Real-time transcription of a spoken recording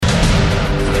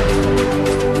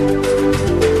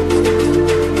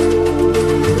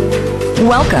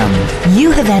Welcome. You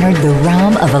have entered the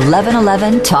realm of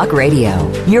 1111 Talk Radio.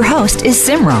 Your host is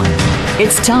Simran.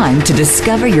 It's time to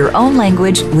discover your own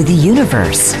language with the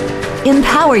universe.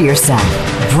 Empower yourself,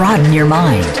 broaden your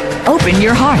mind, open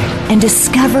your heart, and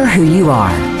discover who you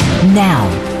are. Now,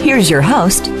 here's your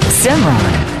host, Simran.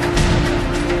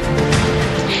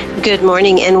 Good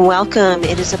morning and welcome.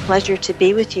 It is a pleasure to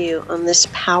be with you on this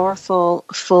powerful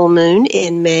full moon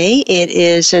in May. It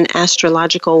is an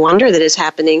astrological wonder that is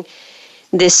happening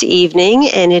this evening,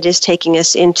 and it is taking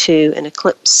us into an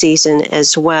eclipse season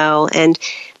as well. And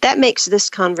that makes this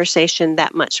conversation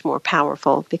that much more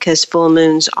powerful because full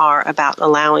moons are about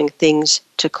allowing things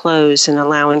to close and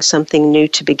allowing something new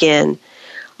to begin.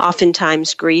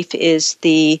 Oftentimes, grief is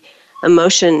the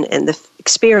emotion and the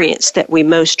experience that we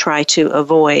most try to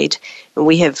avoid.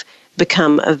 We have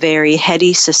become a very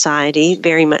heady society,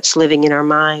 very much living in our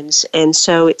minds, and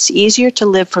so it's easier to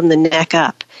live from the neck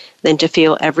up than to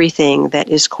feel everything that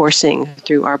is coursing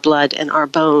through our blood and our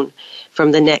bone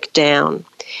from the neck down.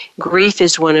 Grief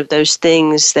is one of those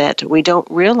things that we don't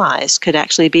realize could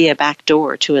actually be a back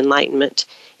door to enlightenment.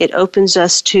 It opens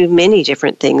us to many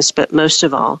different things, but most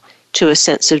of all, to a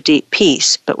sense of deep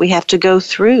peace. But we have to go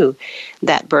through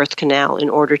that birth canal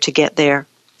in order to get there.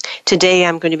 Today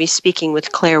I'm going to be speaking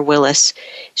with Claire Willis.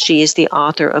 She is the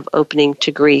author of Opening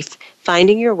to Grief,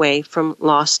 Finding Your Way from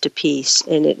Loss to Peace,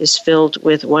 and it is filled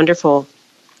with wonderful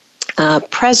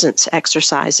presence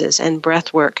exercises and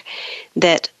breath work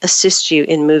that assist you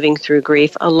in moving through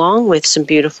grief, along with some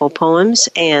beautiful poems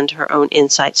and her own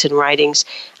insights and writings.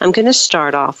 I'm going to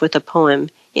start off with a poem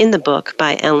in the book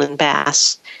by Ellen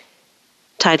Bass,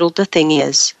 titled The Thing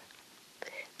Is.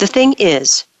 The thing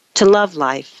is to love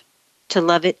life, to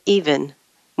love it even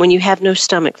when you have no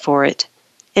stomach for it,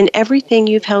 and everything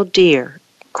you've held dear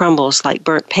crumbles like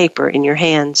burnt paper in your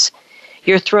hands,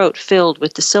 your throat filled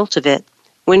with the silt of it.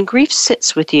 When grief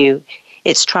sits with you,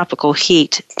 its tropical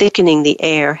heat thickening the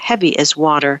air, heavy as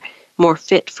water, more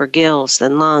fit for gills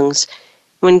than lungs.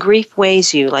 When grief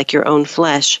weighs you like your own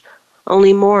flesh,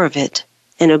 only more of it,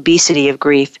 an obesity of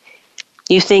grief.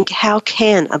 You think, how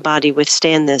can a body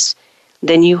withstand this?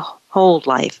 Then you hold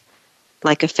life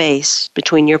like a face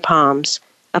between your palms,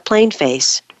 a plain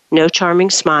face, no charming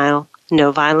smile,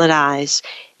 no violet eyes,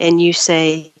 and you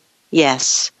say,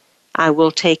 yes, I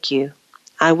will take you.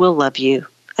 I will love you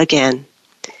again.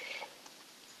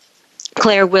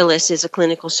 Claire Willis is a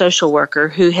clinical social worker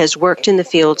who has worked in the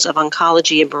fields of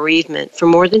oncology and bereavement for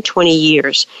more than 20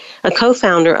 years, a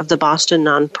co-founder of the Boston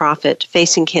nonprofit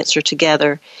Facing Cancer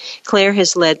Together. Claire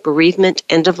has led bereavement,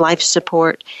 end-of-life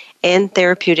support, and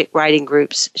therapeutic writing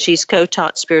groups. She's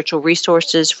co-taught spiritual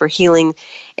resources for healing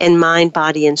and mind,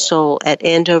 body, and soul at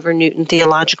Andover Newton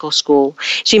Theological School.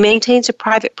 She maintains a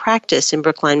private practice in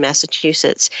Brookline,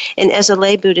 Massachusetts, and as a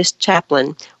lay Buddhist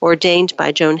chaplain ordained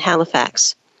by Joan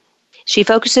Halifax. She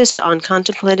focuses on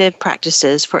contemplative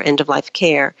practices for end-of-life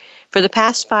care. For the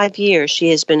past 5 years, she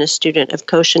has been a student of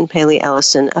Koshin Paley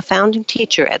Ellison, a founding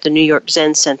teacher at the New York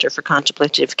Zen Center for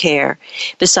Contemplative Care.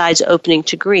 Besides Opening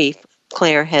to Grief,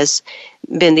 Claire has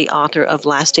been the author of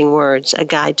Lasting Words, a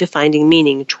guide to finding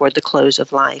meaning toward the close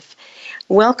of life.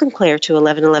 Welcome, Claire, to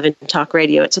 1111 Talk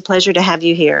Radio. It's a pleasure to have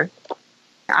you here.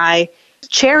 I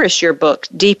cherish your book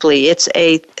deeply. It's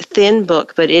a thin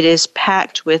book, but it is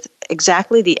packed with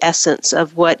exactly the essence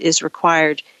of what is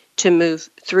required to move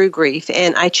through grief.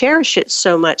 And I cherish it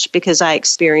so much because I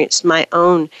experienced my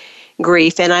own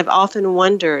grief, and I've often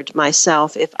wondered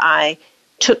myself if I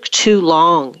took too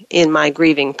long in my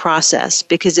grieving process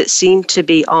because it seemed to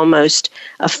be almost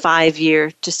a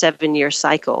 5-year to 7-year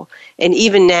cycle. And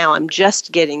even now, I'm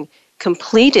just getting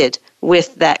completed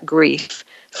with that grief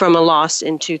from a loss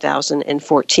in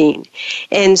 2014.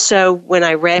 And so when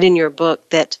I read in your book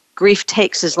that grief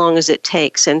takes as long as it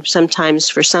takes, and sometimes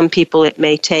for some people it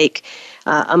may take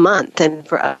a month, and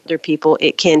for other people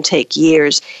it can take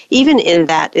years, even in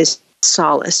that is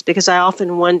solace, because I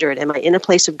often wondered, am I in a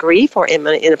place of grief, or am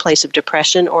I in a place of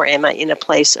depression, or am I in a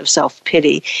place of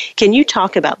self-pity? Can you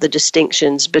talk about the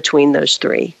distinctions between those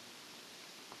three?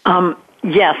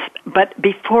 Yes, but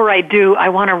before I do, I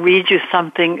want to read you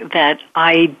something that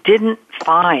I didn't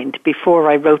find before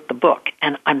I wrote the book,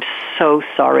 and I'm so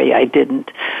sorry I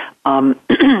didn't,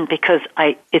 because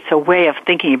it's a way of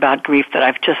thinking about grief that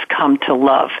I've just come to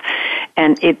love.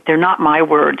 And they're not my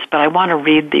words, but I want to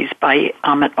read these by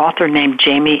an author named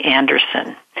Jamie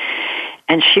Anderson.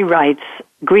 And she writes,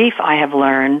 "Grief, I have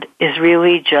learned, is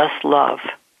really just love.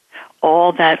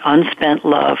 All that unspent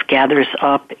love gathers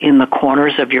up in the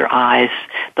corners of your eyes,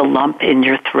 the lump in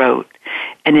your throat,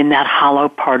 and in that hollow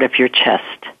part of your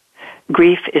chest.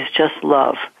 Grief is just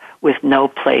love with no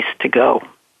place to go."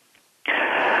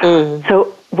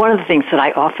 So one of the things that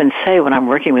I often say when I'm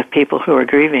working with people who are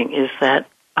grieving is that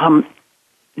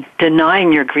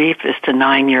denying your grief is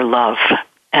denying your love.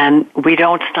 And we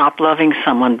don't stop loving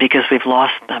someone because we've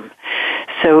lost them.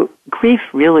 So grief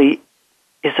really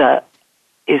is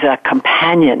a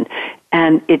companion,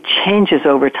 and it changes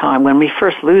over time. When we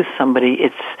first lose somebody,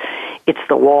 it's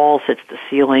the walls, it's the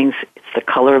ceilings, it's the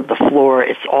color of the floor,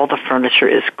 it's all the furniture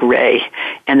is gray,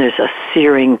 and there's a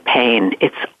searing pain.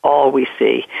 It's all we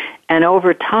see. And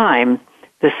over time,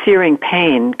 the searing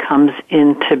pain comes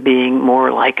into being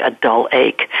more like a dull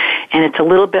ache. And it's a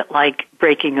little bit like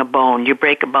breaking a bone. You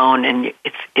break a bone and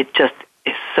it just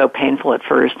is so painful at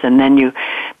first, and then you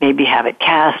maybe have it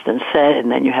cast and set,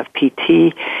 and then you have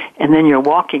PT, and then you're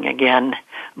walking again.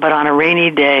 But on a rainy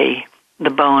day,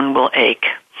 the bone will ache.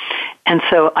 And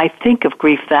so I think of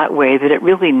grief that way, that it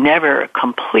really never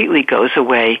completely goes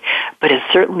away, but it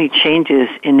certainly changes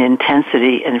in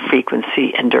intensity and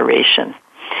frequency and duration.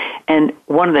 And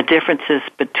one of the differences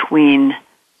between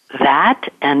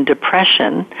that and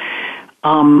depression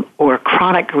or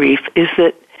chronic grief is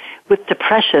that with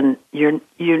depression, you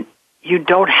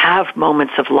don't have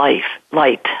moments of light.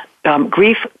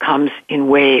 Grief comes in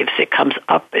waves. It comes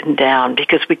up and down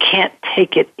because we can't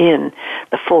take it in,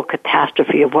 the full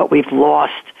catastrophe of what we've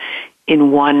lost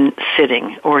in one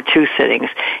sitting or two sittings.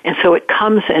 And so it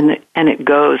comes and it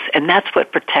goes, and that's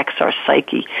what protects our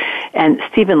psyche. And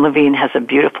Stephen Levine has a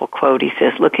beautiful quote. He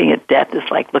says, looking at death is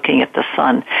like looking at the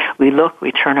sun. We look,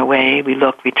 we turn away, we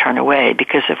look, we turn away,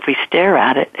 because if we stare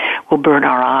at it, we'll burn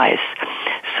our eyes.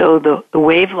 So the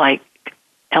wave-like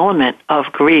element of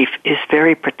grief is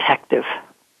very protective.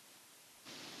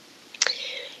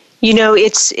 You know,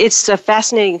 it's a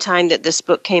fascinating time that this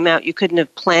book came out. You couldn't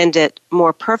have planned it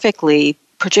more perfectly,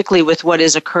 particularly with what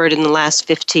has occurred in the last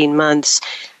 15 months.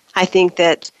 I think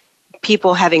that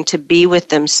people having to be with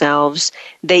themselves,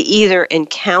 they either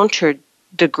encountered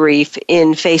the grief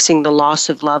in facing the loss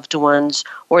of loved ones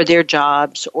or their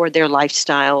jobs or their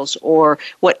lifestyles or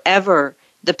whatever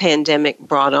the pandemic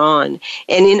brought on.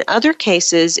 And in other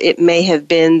cases, it may have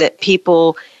been that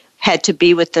people had to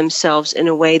be with themselves in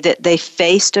a way that they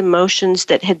faced emotions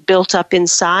that had built up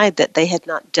inside that they had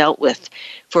not dealt with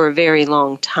for a very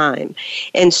long time.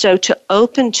 And so to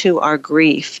open to our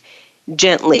grief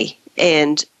gently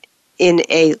and in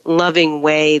a loving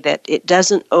way that it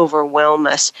doesn't overwhelm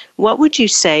us, what would you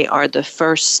say are the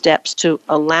first steps to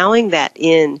allowing that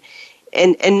in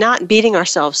and not beating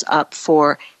ourselves up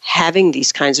for having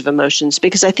these kinds of emotions?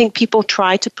 Because I think people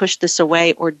try to push this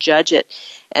away or judge it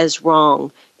as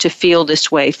wrong to feel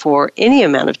this way for any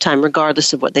amount of time,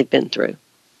 regardless of what they've been through.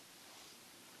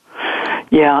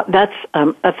 Yeah, that's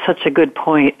such a good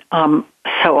point.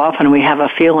 So often we have a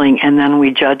feeling and then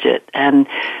we judge it. And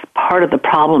part of the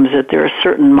problem is that there are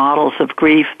certain models of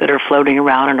grief that are floating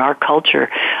around in our culture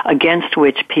against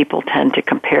which people tend to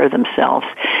compare themselves.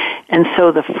 And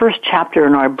so the first chapter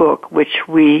in our book, which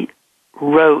we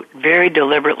wrote very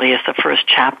deliberately as the first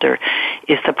chapter,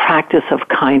 is the practice of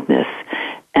kindness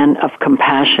and of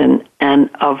compassion and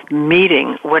of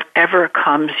meeting whatever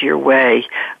comes your way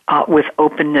with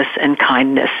openness and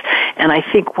kindness. And I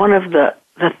think one of the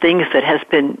things that has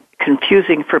been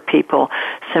confusing for people,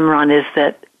 Simran, is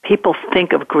that people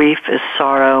think of grief as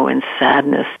sorrow and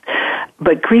sadness,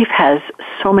 but grief has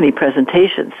so many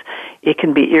presentations. It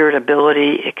can be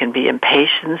irritability, it can be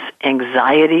impatience,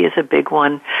 anxiety is a big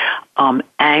one,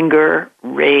 anger,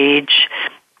 rage,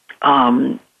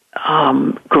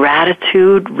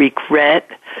 gratitude, regret,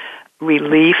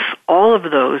 relief. All of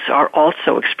those are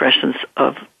also expressions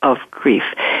of grief.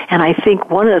 And I think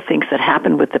one of the things that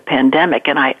happened with the pandemic,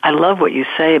 and I love what you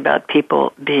say about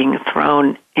people being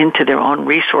thrown into their own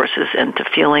resources and to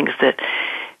feelings that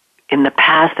in the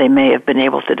past they may have been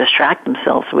able to distract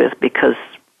themselves with because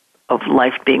of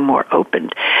life being more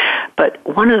opened. But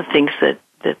one of the things that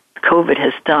COVID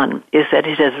has done is that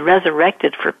it has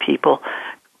resurrected for people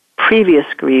previous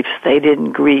griefs they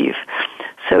didn't grieve.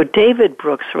 So David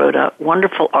Brooks wrote a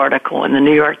wonderful article in the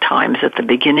New York Times at the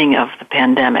beginning of the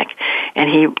pandemic, and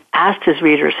he asked his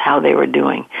readers how they were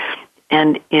doing.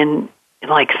 And in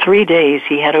like 3 days,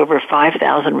 he had over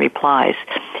 5,000 replies,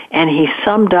 and he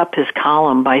summed up his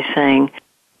column by saying,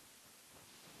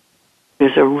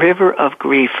 there's a river of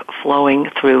grief flowing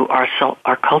through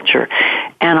our culture.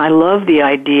 And I love the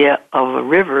idea of a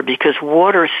river because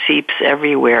water seeps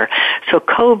everywhere. So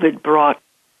COVID brought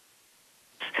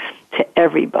to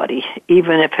everybody,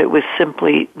 even if it was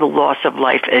simply the loss of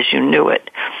life as you knew it.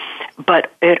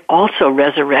 But it also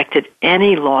resurrected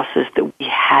any losses that we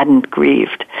hadn't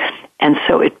grieved. And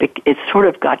so it sort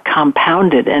of got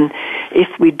compounded. And if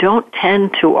we don't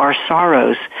tend to our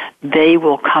sorrows, they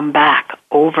will come back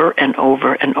over and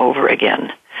over and over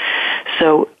again.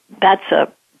 So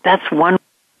that's one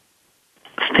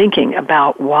thinking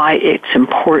about why it's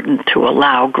important to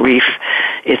allow grief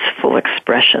its full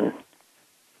expression.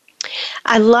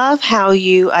 I love how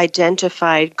you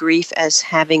identified grief as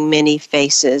having many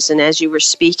faces. And as you were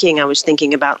speaking, I was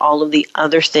thinking about all of the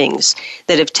other things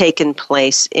that have taken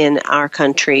place in our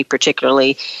country,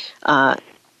 particularly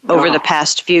over the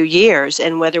past few years,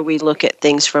 and whether we look at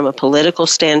things from a political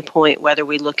standpoint, whether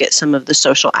we look at some of the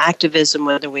social activism,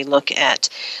 whether we look at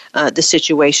the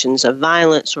situations of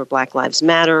violence or Black Lives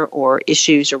Matter or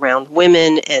issues around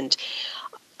women, and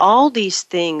all these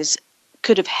things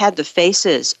could have had the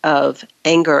faces of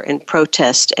anger and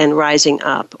protest and rising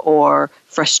up or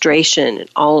frustration and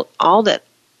all that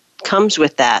comes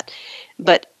with that.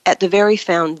 But at the very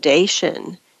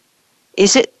foundation,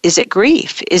 is it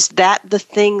grief? Is that the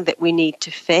thing that we need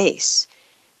to face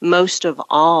most of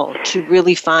all to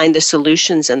really find the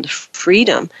solutions and the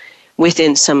freedom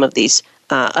within some of these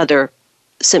other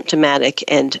symptomatic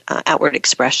and outward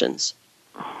expressions?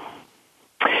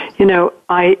 You know,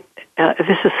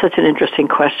 this is such an interesting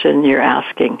question you're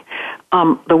asking.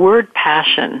 The word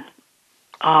passion,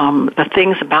 the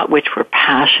things about which we're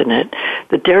passionate,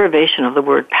 the derivation of the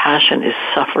word passion is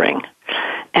suffering.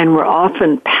 And we're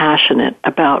often passionate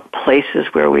about places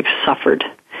where we've suffered.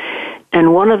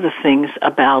 And one of the things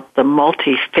about the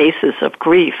multi-faces of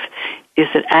grief is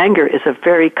that anger is a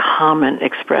very common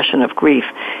expression of grief.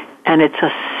 And it's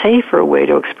a safer way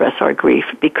to express our grief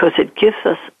because it gives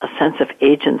us a sense of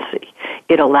agency.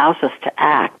 It allows us to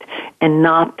act and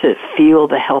not to feel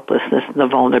the helplessness and the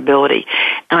vulnerability.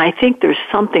 And I think there's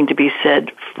something to be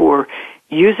said for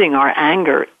using our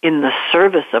anger in the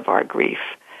service of our grief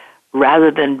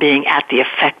rather than being at the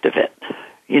effect of it.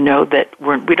 You know, that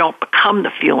we don't become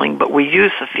the feeling, but we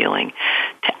use the feeling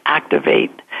to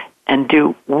activate and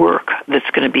do work that's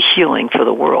going to be healing for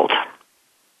the world.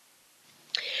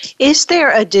 Is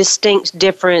there a distinct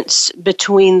difference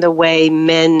between the way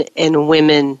men and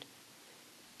women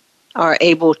are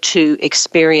able to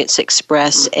experience,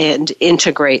 express, and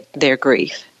integrate their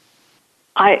grief?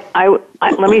 I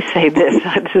let me say this.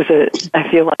 I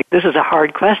feel like this is a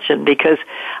hard question because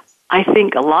I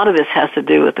think a lot of this has to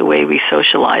do with the way we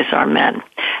socialize our men.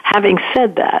 Having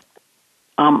said that,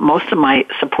 most of my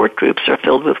support groups are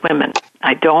filled with women.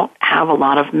 I don't have a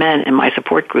lot of men in my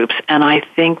support groups, and I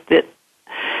think that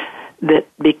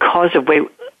because of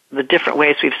the different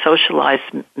ways we've socialized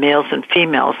males and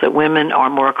females, that women are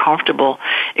more comfortable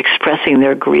expressing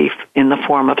their grief in the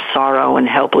form of sorrow and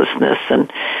helplessness and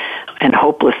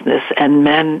hopelessness, and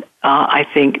men, I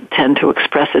think, tend to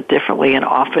express it differently and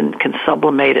often can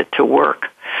sublimate it to work.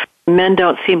 Men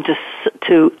don't seem to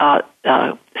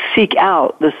seek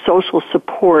out the social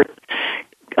support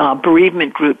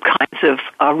bereavement group kinds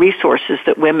of resources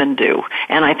that women do,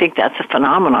 and I think that's a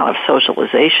phenomenon of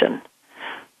socialization.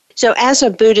 So as a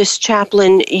Buddhist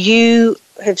chaplain, you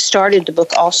have started the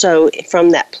book also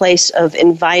from that place of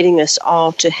inviting us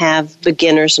all to have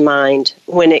beginner's mind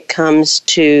when it comes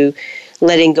to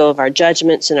letting go of our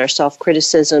judgments and our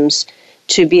self-criticisms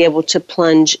to be able to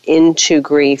plunge into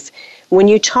grief. When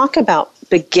you talk about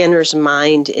beginner's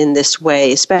mind in this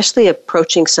way, especially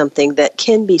approaching something that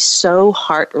can be so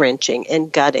heart-wrenching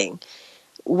and gutting,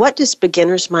 what does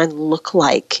beginner's mind look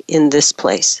like in this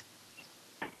place?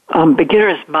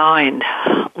 Beginner's mind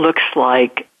looks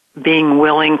like being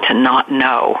willing to not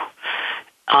know.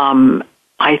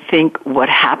 I think what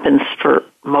happens for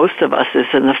most of us is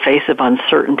in the face of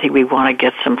uncertainty, we want to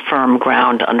get some firm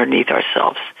ground underneath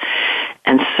ourselves.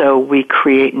 And so we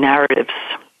create narratives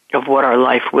of what our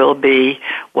life will be,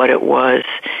 what it was,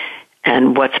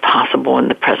 and what's possible in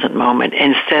the present moment,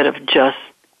 instead of just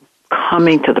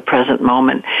coming to the present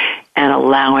moment and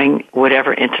allowing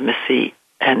whatever intimacy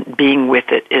and being with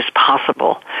it is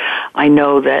possible. I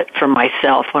know that for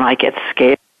myself, when I get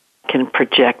scared, I can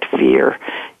project fear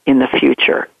in the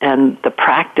future, and the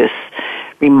practice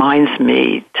reminds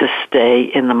me to stay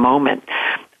in the moment.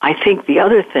 I think the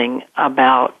other thing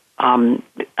about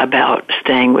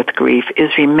staying with grief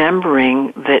is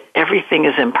remembering that everything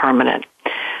is impermanent.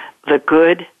 The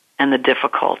good and the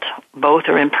difficult, both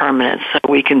are impermanent, so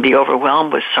we can be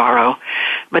overwhelmed with sorrow,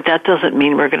 but that doesn't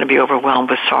mean we're going to be overwhelmed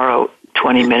with sorrow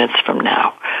 20 minutes from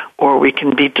now. Or we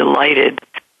can be delighted,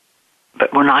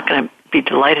 but we're not going to be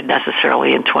delighted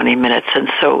necessarily in 20 minutes. And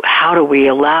so how do we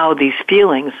allow these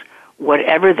feelings,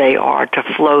 whatever they are, to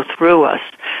flow through us,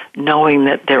 knowing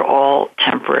that they're all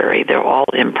temporary, they're all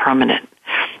impermanent?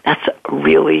 That's a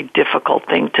really difficult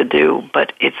thing to do,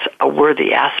 but it's a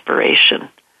worthy aspiration.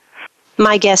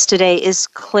 My guest today is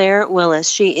Claire Willis.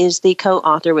 She is the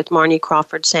co-author with Marnie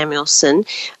Crawford Samuelson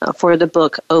for the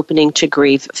book Opening to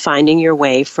Grieve, Finding Your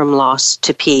Way from Loss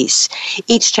to Peace.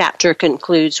 Each chapter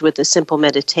concludes with a simple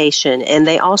meditation, and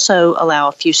they also allow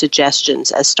a few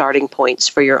suggestions as starting points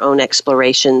for your own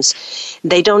explorations.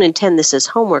 They don't intend this as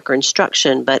homework or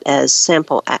instruction, but as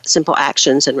simple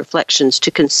actions and reflections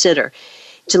to consider,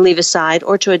 to leave aside,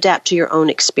 or to adapt to your own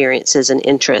experiences and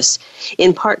interests.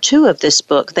 In part 2 of this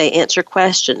book, they answer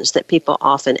questions that people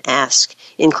often ask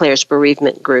in Claire's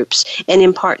bereavement groups. And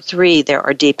in part 3, there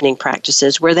are deepening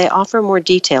practices where they offer more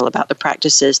detail about the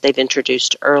practices they've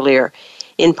introduced earlier.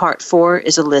 In part 4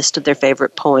 is a list of their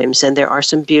favorite poems, and there are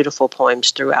some beautiful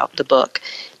poems throughout the book.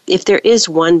 If there is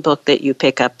one book that you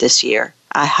pick up this year,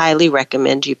 I highly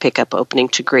recommend you pick up Opening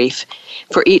to Grief.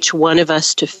 For each one of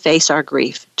us to face our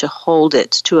grief, to hold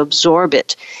it, to absorb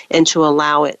it, and to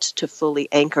allow it to fully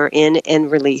anchor in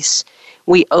and release,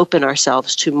 we open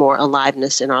ourselves to more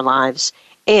aliveness in our lives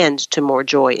and to more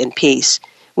joy and peace.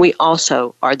 We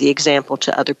also are the example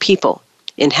to other people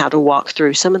in how to walk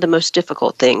through some of the most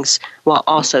difficult things while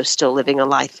also still living a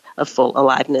life of full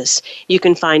aliveness. You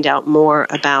can find out more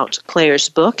about Claire's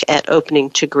book at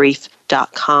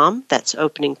openingtogrief.com. That's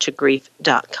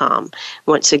openingtogrief.com.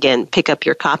 Once again, pick up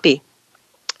your copy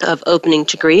of Opening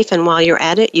to Grief, and while you're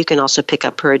at it, you can also pick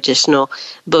up her additional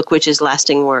book, which is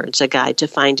Lasting Words, A Guide to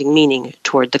Finding Meaning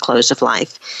Toward the Close of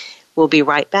Life. We'll be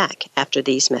right back after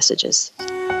these messages.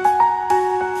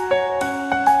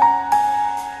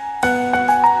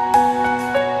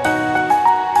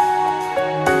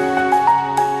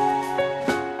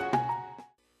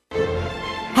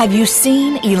 Have you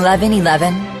seen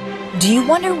 1111? Do you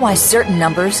wonder why certain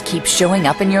numbers keep showing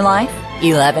up in your life?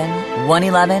 11,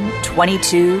 111,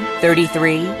 22,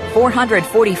 33,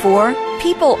 444?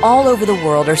 People all over the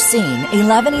world are seeing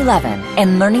 1111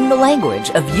 and learning the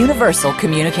language of universal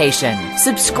communication.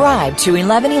 Subscribe to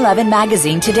 1111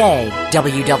 Magazine today.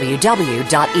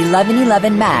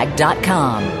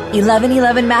 www.1111mag.com.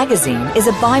 1111 Magazine is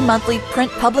a bi-monthly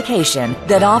print publication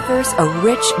that offers a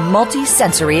rich,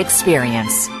 multi-sensory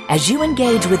experience. As you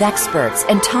engage with experts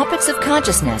and topics of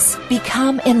consciousness,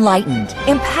 become enlightened,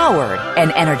 empowered,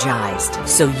 and energized,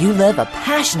 so you live a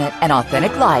passionate and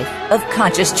authentic life of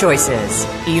conscious choices.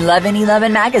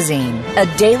 1111 Magazine, a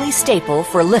daily staple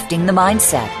for lifting the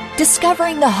mindset,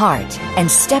 discovering the heart, and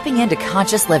stepping into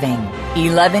conscious living.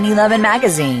 1111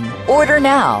 Magazine. Order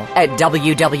now at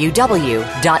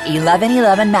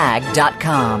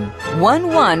www.1111mag.com.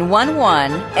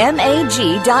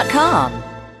 1111mag.com.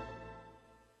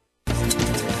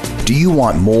 Do you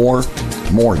want more?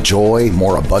 More joy,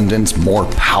 more abundance, more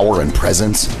power and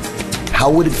presence? How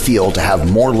would it feel to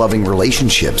have more loving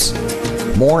relationships?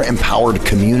 More empowered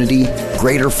community,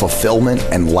 greater fulfillment,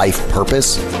 and life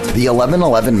purpose? The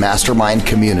 1111 Mastermind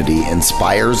community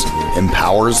inspires,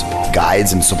 empowers,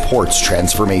 guides, and supports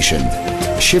transformation.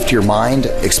 Shift your mind,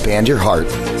 expand your heart,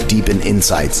 deepen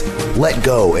insights, let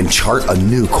go and chart a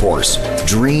new course,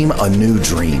 dream a new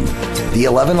dream. The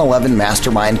 1111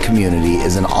 Mastermind community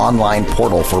is an online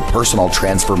portal for personal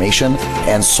transformation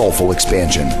and soulful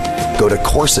expansion. Go to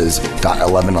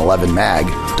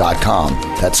courses.1111mag.com.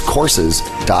 That's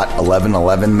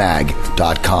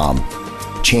courses.1111mag.com.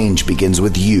 Change begins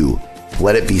with you.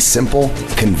 Let it be simple,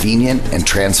 convenient, and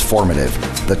transformative.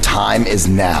 The time is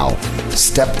now.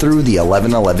 Step through the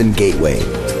 1111 gateway.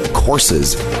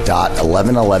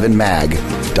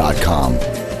 Courses.1111mag.com.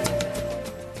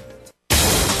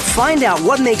 Find out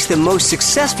what makes the most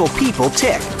successful people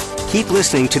tick. Keep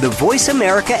listening to the Voice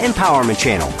America Empowerment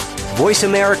Channel.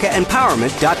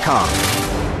 VoiceAmericaEmpowerment.com.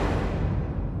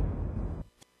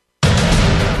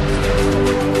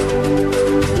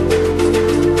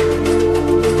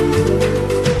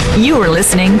 You are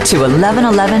listening to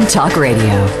 1111 Talk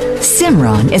Radio.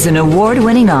 Simran is an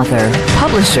award-winning author,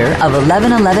 publisher of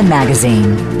 1111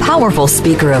 Magazine, powerful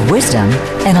speaker of wisdom,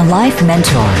 and a life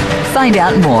mentor. Find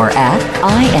out more at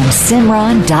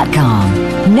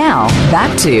IamSimran.com. Now,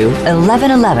 back to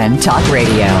 1111 Talk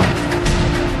Radio.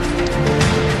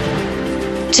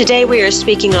 Today we are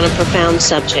speaking on a profound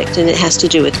subject, and it has to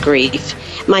do with grief.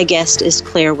 My guest is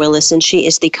Claire Willis, and she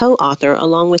is the co-author,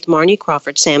 along with Marnie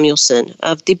Crawford Samuelson,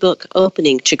 of the book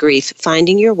Opening to Grief,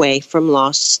 Finding Your Way from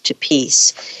Loss to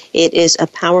Peace. It is a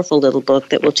powerful little book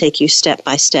that will take you step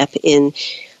by step in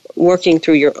working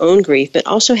through your own grief, but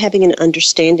also having an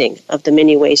understanding of the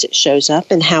many ways it shows up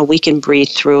and how we can breathe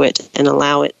through it and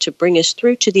allow it to bring us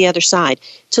through to the other side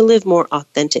to live more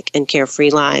authentic and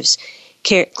carefree lives.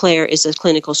 Claire is a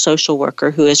clinical social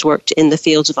worker who has worked in the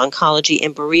fields of oncology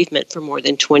and bereavement for more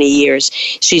than 20 years.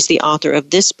 She's the author of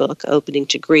this book, Opening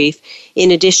to Grief,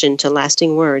 in addition to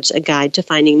Lasting Words, A Guide to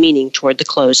Finding Meaning Toward the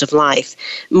Close of Life.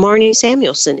 Marnie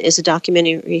Samuelson is a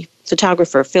documentary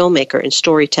photographer, filmmaker, and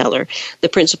storyteller, the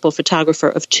principal photographer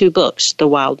of two books, The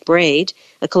Wild Braid,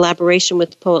 a collaboration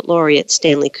with Poet Laureate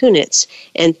Stanley Kunitz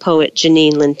and poet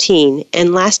Janine Lentine,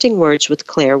 and Lasting Words with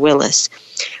Claire Willis.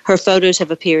 Her photos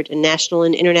have appeared in national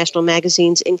and international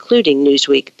magazines, including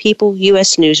Newsweek, People,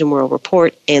 U.S. News & World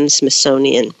Report, and the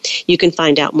Smithsonian. You can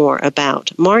find out more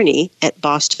about Marnie at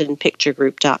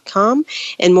bostonpicturegroup.com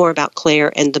and more about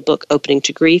Claire and the book Opening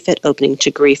to Grief at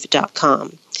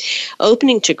openingtogrief.com.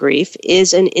 Opening to Grief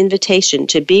is an invitation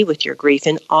to be with your grief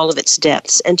in all of its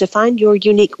depths and to find your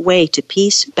unique way to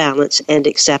peace, balance, and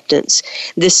acceptance.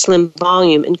 This slim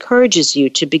volume encourages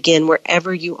you to begin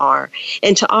wherever you are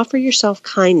and to offer yourself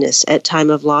kindness at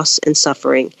time of loss and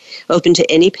suffering. Open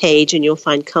to any page and you'll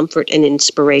find comfort and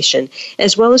inspiration,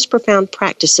 as well as profound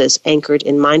practices anchored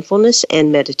in mindfulness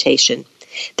and meditation.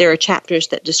 There are chapters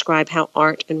that describe how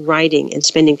art and writing and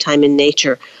spending time in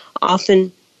nature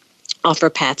often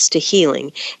offer paths to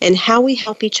healing, and how we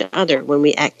help each other when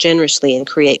we act generously and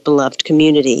create beloved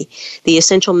community. The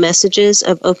essential messages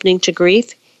of Opening to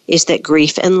Grief is that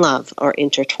grief and love are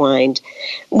intertwined.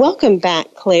 Welcome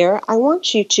back, Claire. I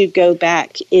want you to go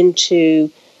back into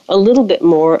a little bit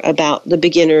more about the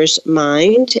beginner's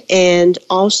mind and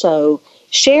also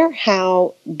share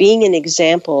how being an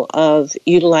example of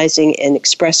utilizing and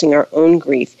expressing our own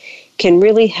grief can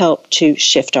really help to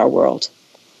shift our world.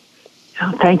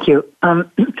 Oh, thank you.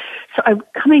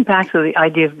 Coming back to the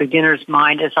idea of beginner's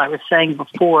mind, as I was saying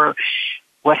before,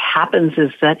 what happens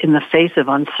is that in the face of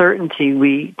uncertainty,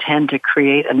 we tend to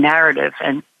create a narrative,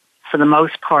 and for the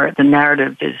most part, the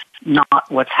narrative is not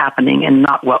what's happening and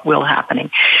not what will happen.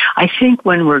 I think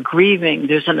when we're grieving,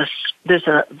 there's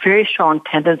a very strong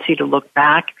tendency to look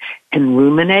back and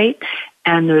ruminate,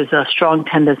 and there's a strong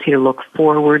tendency to look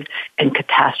forward and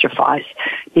catastrophize,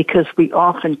 because we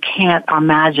often can't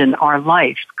imagine our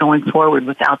life going forward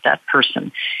without that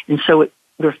person. And so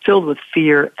we're filled with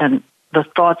fear, and the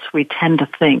thoughts we tend to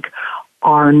think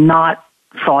are not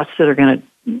thoughts that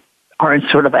are in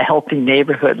sort of a healthy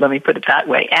neighborhood, let me put it that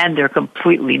way, and they're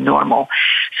completely normal.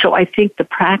 So I think the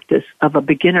practice of a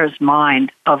beginner's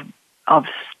mind of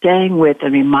staying with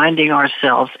and reminding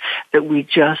ourselves that we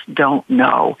just don't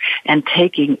know and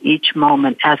taking each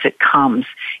moment as it comes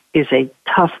is a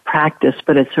tough practice,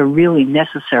 but it's a really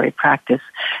necessary practice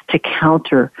to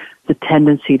counter the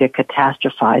tendency to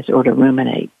catastrophize or to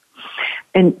ruminate.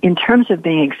 And in terms of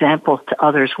being examples to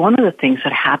others, one of the things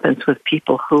that happens with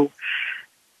people who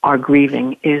are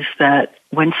grieving is that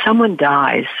when someone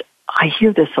dies, I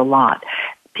hear this a lot,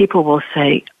 people will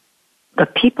say, the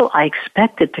people I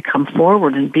expected to come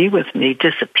forward and be with me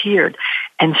disappeared,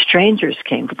 and strangers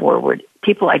came forward.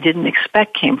 People I didn't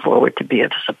expect came forward to be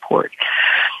of support.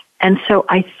 And so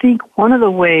I think one of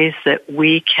the ways that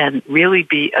we can really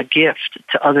be a gift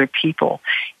to other people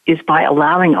is by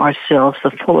allowing ourselves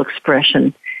the full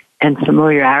expression and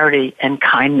familiarity and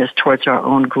kindness towards our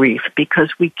own grief,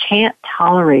 because we can't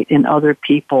tolerate in other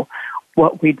people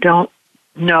what we don't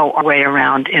know our way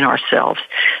around in ourselves.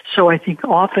 So I think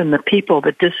often the people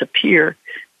that disappear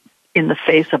in the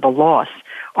face of a loss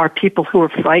are people who are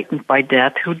frightened by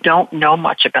death, who don't know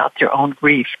much about their own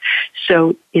grief.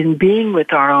 So in being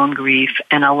with our own grief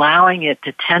and allowing it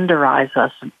to tenderize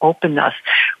us and open us,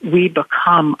 we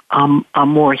become a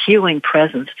more healing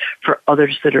presence for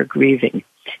others that are grieving.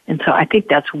 And so I think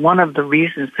that's one of the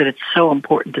reasons that it's so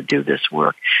important to do this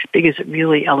work, because it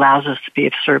really allows us to be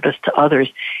of service to others,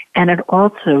 and it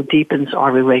also deepens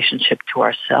our relationship to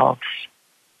ourselves.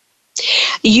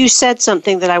 You said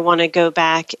something that I want to go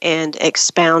back and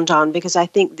expound on, because I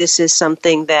think this is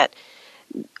something that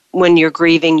when you're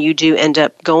grieving, you do end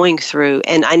up going through.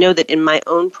 And I know that in my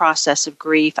own process of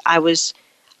grief, I was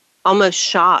almost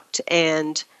shocked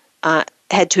and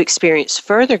had to experience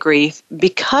further grief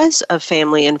because of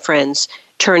family and friends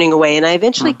turning away. And I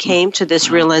eventually came to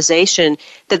this realization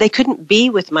that they couldn't be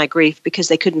with my grief because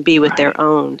they couldn't be with their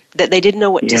own, that they didn't know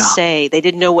what to say, they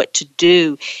didn't know what to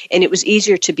do. And it was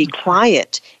easier to be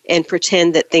quiet and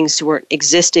pretend that things weren't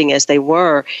existing as they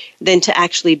were than to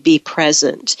actually be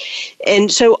present.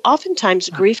 And so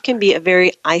oftentimes grief can be a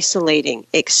very isolating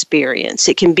experience.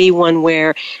 It can be one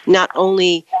where not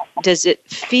only does it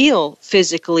feel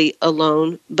physically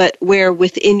alone, but where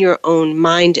within your own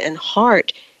mind and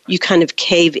heart, you kind of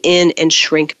cave in and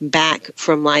shrink back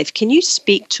from life. Can you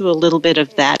speak to a little bit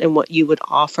of that and what you would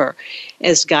offer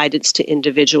as guidance to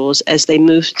individuals as they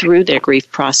move through their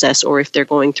grief process, or if they're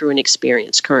going through an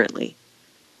experience currently?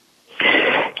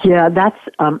 Yeah,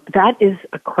 that is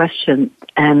a question,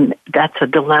 and that's a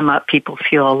dilemma people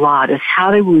feel a lot, is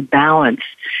how do we balance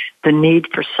the need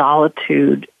for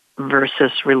solitude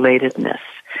versus relatedness?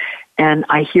 And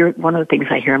I hear, one of the things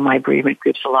I hear in my bereavement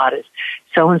groups a lot is,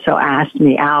 so-and-so asked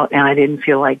me out and I didn't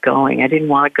feel like going. I didn't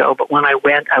want to go, but when I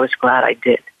went, I was glad I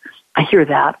did. I hear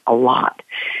that a lot.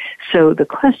 So the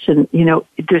question,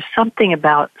 there's something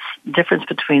about difference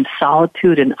between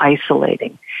solitude and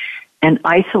isolating. And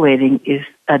isolating is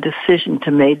a decision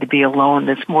to be alone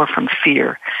that's more from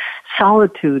fear.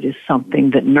 Solitude is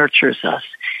something that nurtures us.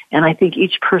 And I think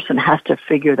each person has to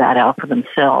figure that out for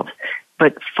themselves.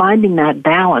 But finding that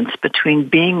balance between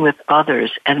being with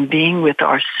others and being with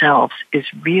ourselves is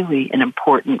really an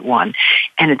important one.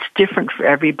 And it's different for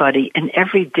everybody, and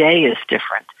every day is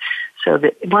different. So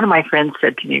one of my friends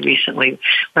said to me recently,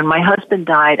 when my husband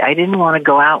died, I didn't want to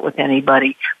go out with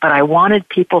anybody, but I wanted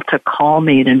people to call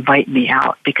me and invite me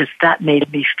out because that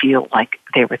made me feel like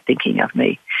they were thinking of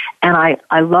me. And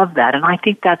I love that. And I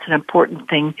think that's an important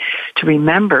thing to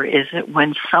remember, is that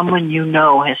when someone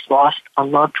has lost a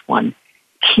loved one,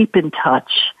 keep in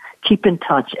touch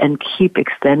and keep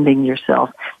extending yourself,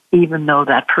 even though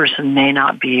that person may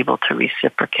not be able to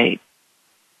reciprocate.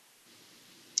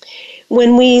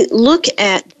 When we look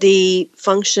at the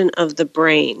function of the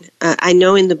brain, I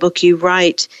know in the book you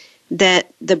write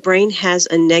that the brain has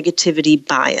a negativity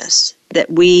bias, that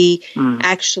we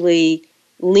actually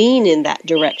lean in that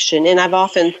direction. And I've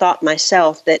often thought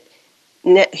myself that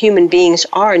human beings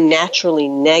are naturally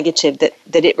negative,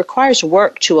 that it requires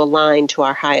work to align to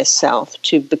our highest self,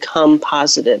 to become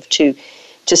positive, to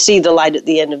see the light at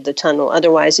the end of the tunnel.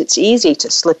 Otherwise, it's easy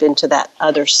to slip into that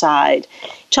other side.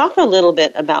 Talk a little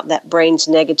bit about that brain's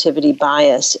negativity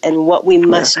bias and what we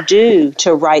must do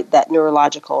to right that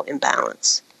neurological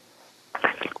imbalance.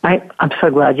 I'm so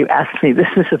glad you asked me. This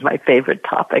is my favorite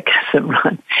topic,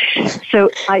 Simran. So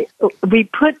we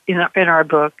put in our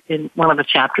book, in one of the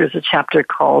chapters, a chapter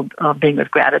called Being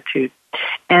with Gratitude.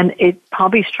 And it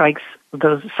probably strikes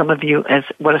some of you as,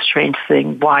 what a strange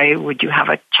thing. Why would you have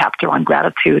a chapter on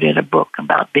gratitude in a book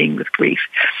about being with grief?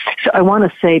 So I want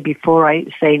to say, before I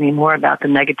say any more about the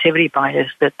negativity bias,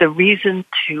 that the reason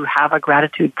to have a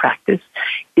gratitude practice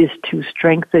is to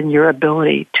strengthen your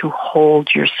ability to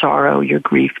hold your sorrow, your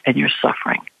grief, and your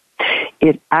suffering.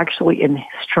 It actually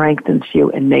strengthens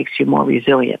you and makes you more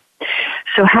resilient.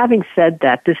 So having said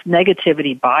that, this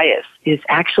negativity bias is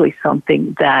actually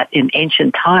something that in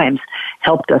ancient times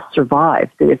helped us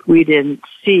survive. That if we didn't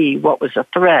see what was a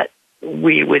threat,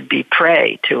 we would be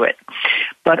prey to it.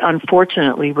 But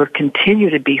unfortunately, we continue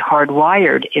to be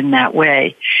hardwired in that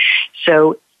way.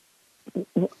 So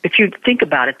if you think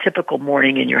about a typical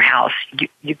morning in your house,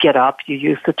 you get up, you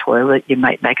use the toilet, you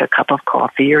might make a cup of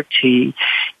coffee or tea,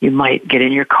 you might get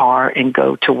in your car and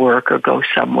go to work or go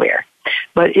somewhere.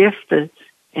 But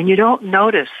and you don't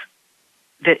notice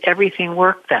that everything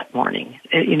worked that morning.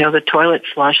 The toilet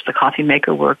flushed, the coffee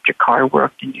maker worked, your car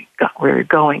worked, and you got where you're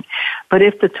going. But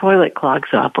if the toilet clogs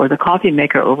up or the coffee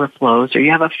maker overflows or you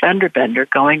have a fender bender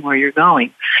going where you're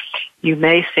going, you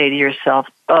may say to yourself,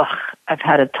 I've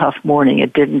had a tough morning.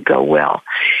 It didn't go well.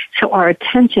 So our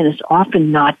attention is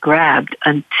often not grabbed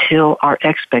until our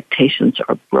expectations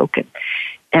are broken.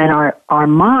 And our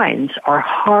minds are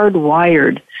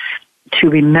hardwired to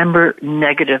remember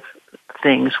negative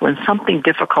things. When something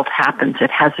difficult happens, it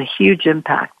has a huge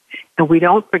impact. And we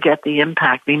don't forget the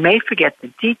impact. We may forget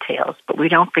the details, but we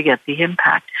don't forget the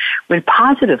impact. When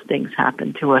positive things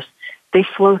happen to us, they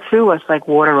flow through us like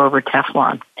water over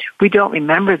Teflon. We don't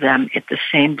remember them at the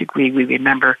same degree we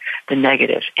remember the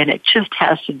negative. And it just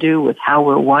has to do with how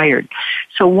we're wired.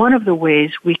 So one of the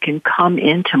ways we can come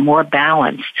into more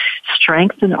balance,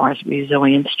 strengthen our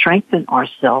resilience, strengthen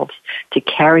ourselves to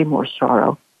carry more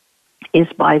sorrow, is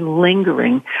by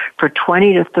lingering for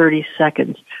 20 to 30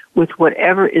 seconds with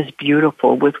whatever is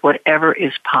beautiful, with whatever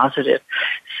is positive.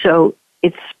 So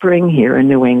it's spring here in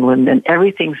New England and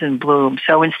everything's in bloom.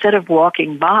 So instead of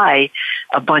walking by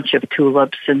a bunch of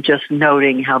tulips and just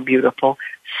noting how beautiful,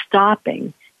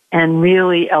 stopping and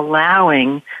really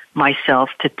allowing myself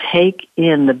to take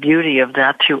in the beauty of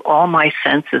that through all my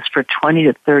senses for 20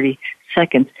 to 30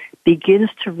 seconds begins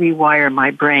to rewire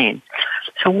my brain.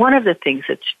 So one of the things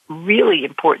that's really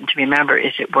important to remember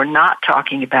is that we're not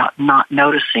talking about not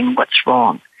noticing what's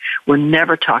wrong. We're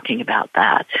never talking about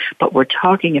that, but we're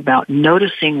talking about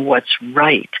noticing what's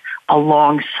right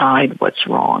alongside what's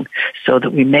wrong so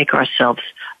that we make ourselves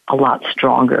a lot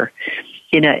stronger.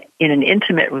 In an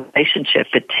intimate relationship,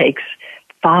 it takes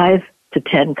 5 to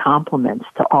 10 compliments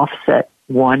to offset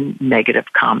one negative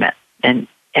comment. And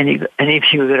any of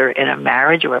you that are in a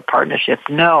marriage or a partnership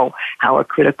know how a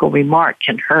critical remark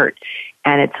can hurt.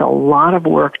 And it's a lot of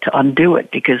work to undo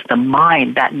it because the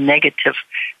mind, that negative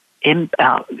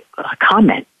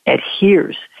comment,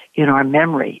 adheres in our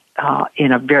memory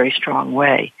in a very strong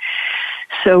way.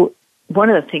 So one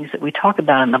of the things that we talk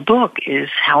about in the book is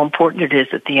how important it is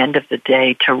at the end of the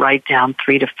day to write down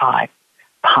 3 to 5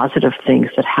 positive things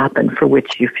that happen for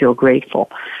which you feel grateful.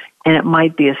 And it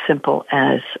might be as simple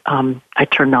as I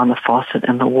turned on the faucet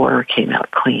and the water came out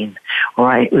clean,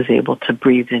 or I was able to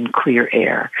breathe in clear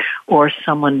air, or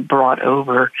someone brought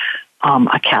over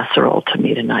a casserole to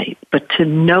me tonight. But to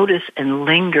notice and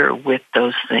linger with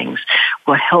those things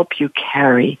will help you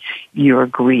carry your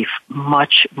grief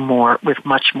with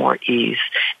much more ease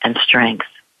and strength.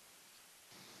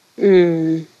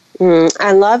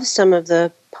 I love some of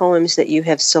the poems that you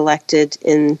have selected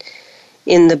in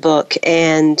the book,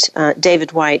 and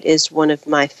David White is one of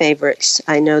my favorites.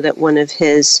 I know that one of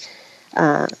his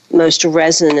most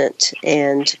resonant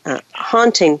and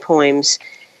haunting poems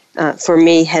for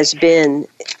me has been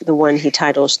the one he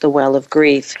titles The Well of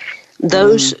Grief.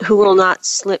 Those who will not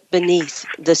slip beneath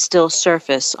the still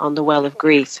surface on the well of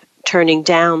grief, turning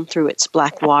down through its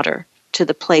black water to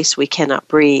the place we cannot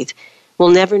breathe, will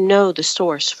never know the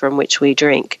source from which we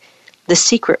drink, the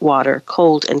secret water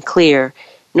cold and clear,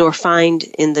 nor find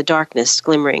in the darkness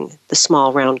glimmering the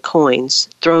small round coins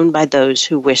thrown by those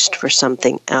who wished for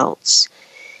something else.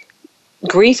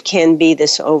 Grief can be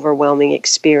this overwhelming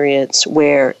experience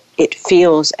where it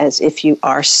feels as if you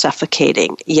are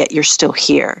suffocating, yet you're still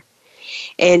here.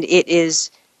 And it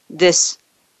is this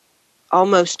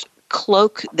almost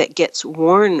cloak that gets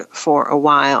worn for a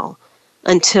while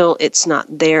until it's not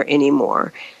there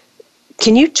anymore.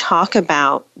 Can you talk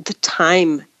about the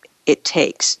time it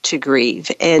takes to grieve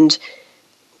and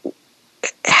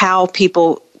how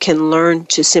people can learn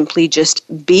to simply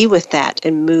just be with that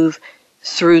and move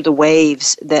through the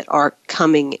waves that are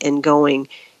coming and going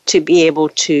to be able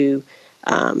to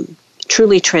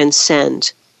truly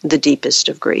transcend the deepest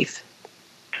of grief?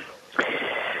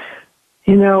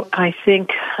 You know, I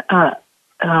think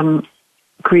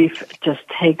grief just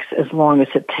takes as long as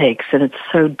it takes, and it's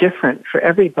so different for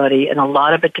everybody, and a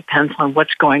lot of it depends on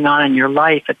what's going on in your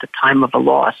life at the time of a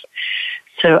loss.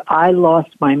 So I lost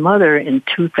my mother in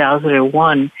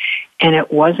 2001, and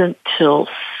it wasn't till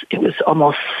it was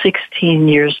almost 16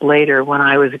 years later when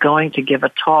I was going to give a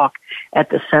talk at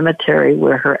the cemetery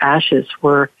where her ashes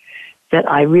were that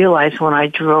I realized when I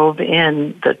drove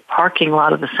in the parking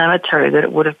lot of the cemetery that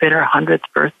it would have been her 100th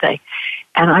birthday,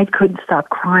 and I couldn't stop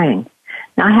crying.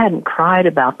 Now, I hadn't cried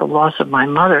about the loss of my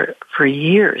mother for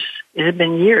years. It had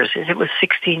been years. It was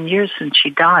 16 years since she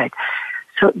died.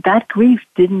 So that grief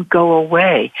didn't go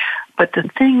away. But the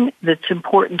thing that's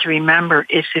important to remember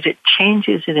is that it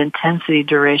changes in intensity,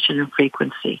 duration, and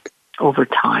frequency over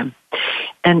time.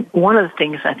 And one of the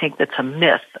things I think that's a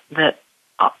myth that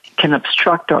can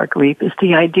obstruct our grief is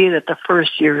the idea that the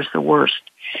first year is the worst.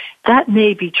 That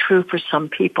may be true for some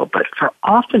people, but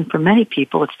often for many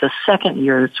people, it's the second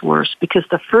year that's worse because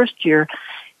the first year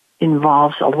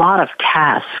involves a lot of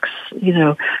tasks, you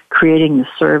know, creating the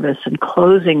service and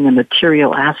closing the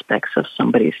material aspects of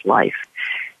somebody's life.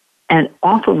 And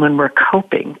often when we're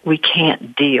coping, we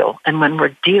can't deal. And when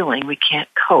we're dealing, we can't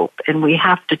cope. And we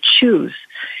have to choose.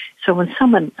 So when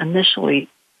someone initially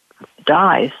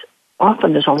dies,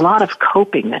 often there's a lot of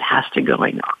coping that has to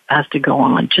go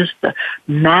on, just the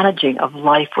managing of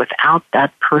life without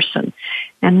that person.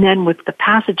 And then with the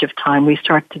passage of time, we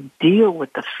start to deal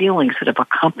with the feelings that have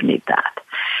accompanied that.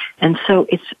 And so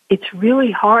it's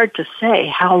really hard to say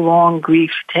how long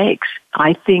grief takes.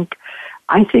 I think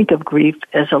of grief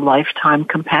as a lifetime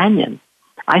companion.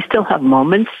 I still have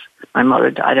moments, my mother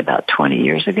died about 20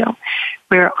 years ago,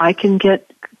 where I can get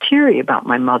teary about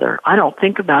my mother. I don't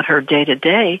think about her day to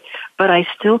day, but I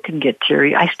still can get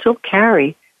teary. I still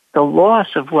carry the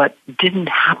loss of what didn't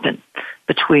happen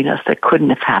between us that couldn't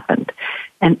have happened.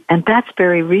 And that's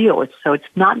very real. So it's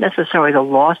not necessarily the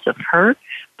loss of her,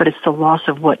 but it's the loss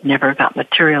of what never got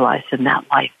materialized in that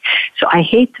life. So I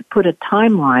hate to put a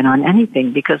timeline on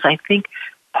anything because I think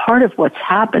part of what's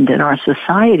happened in our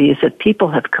society is that people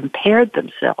have compared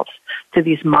themselves to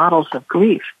these models of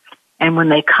grief. And when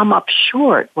they come up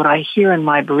short, what I hear in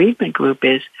my bereavement group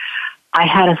is, I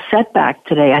had a setback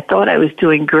today. I thought I was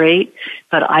doing great,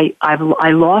 but I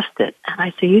lost it. And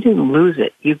I say, you didn't lose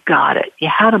it. You got it. You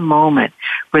had a moment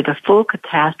where the full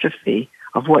catastrophe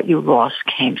of what you lost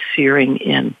came searing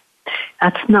in.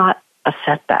 That's not a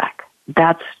setback.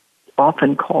 That's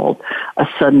often called a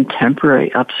sudden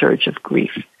temporary upsurge of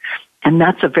grief. And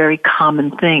that's a very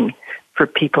common thing for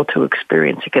people to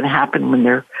experience. It can happen when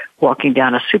they're walking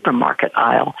down a supermarket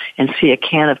aisle and see a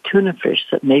can of tuna fish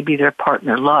that maybe their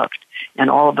partner loved, and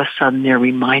all of a sudden they're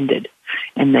reminded,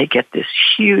 and they get this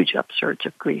huge upsurge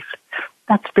of grief.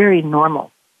 That's very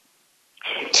normal.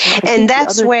 And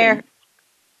that's where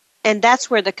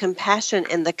the compassion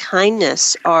and the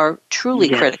kindness are truly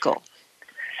critical.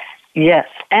 Yes,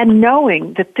 and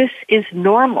knowing that this is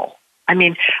normal. I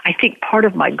mean, I think part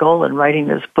of my goal in writing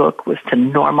this book was to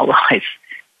normalize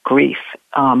grief.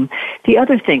 The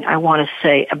other thing I want to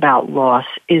say about loss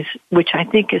is, which I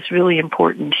think is really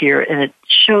important here, and it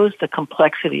shows the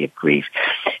complexity of grief.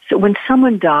 So when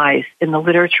someone dies, in the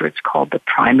literature it's called the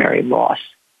primary loss.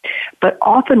 But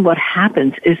often what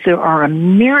happens is there are a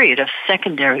myriad of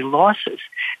secondary losses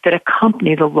that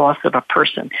accompany the loss of a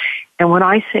person. And when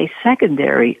I say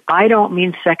secondary, I don't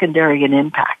mean secondary in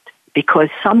impact, because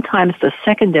sometimes the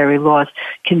secondary loss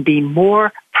can be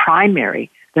more primary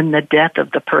than the death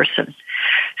of the person.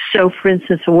 So, for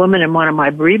instance, a woman in one of my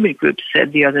bereavement groups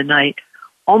said the other night,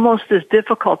 almost as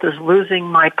difficult as losing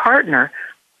my partner,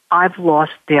 I've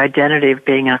lost the identity of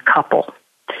being a couple.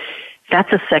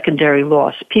 That's a secondary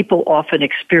loss. People often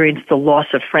experience the loss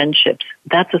of friendships.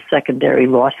 That's a secondary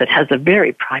loss that has a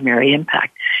very primary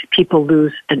impact. People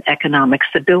lose an economic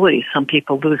stability. Some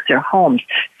people lose their homes.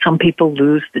 Some people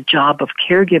lose the job of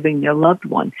caregiving their loved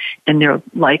one, and their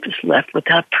life is left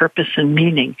without purpose and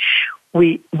meaning.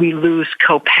 We lose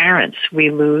co-parents. We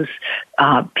lose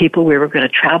people we were going to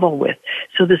travel with.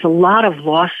 So there's a lot of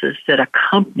losses that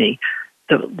accompany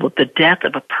the death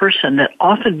of a person that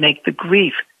often make the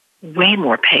grief way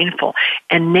more painful.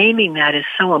 And naming that is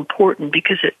so important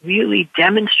because it really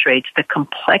demonstrates the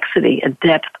complexity and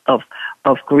depth of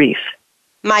grief.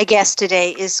 My guest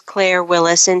today is Claire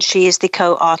Willis, and she is the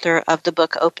co-author of the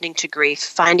book Opening to Grief,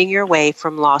 Finding Your Way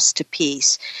from Loss to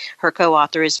Peace. Her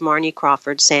co-author is Marnie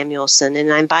Crawford Samuelson,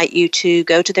 and I invite you to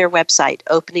go to their website,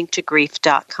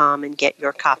 openingtogrief.com, and get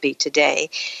your copy today.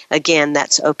 Again,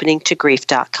 that's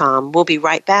openingtogrief.com. We'll be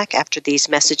right back after these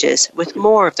messages with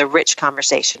more of the rich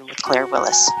conversation with Claire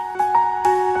Willis.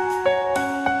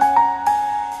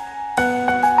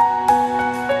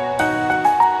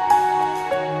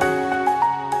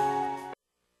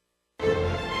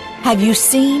 Have you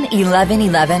seen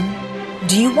 1111?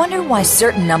 Do you wonder why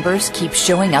certain numbers keep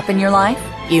showing up in your life?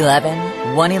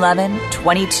 11, 111,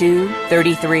 22,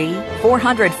 33,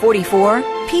 444?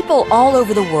 People all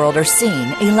over the world are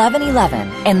seeing 1111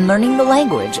 and learning the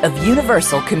language of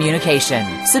universal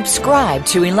communication. Subscribe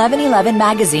to 1111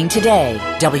 Magazine today.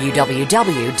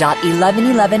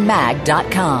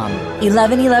 www.1111mag.com.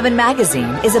 1111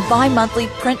 Magazine is a bi-monthly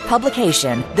print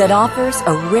publication that offers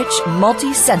a rich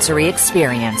multi-sensory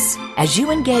experience. As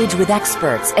you engage with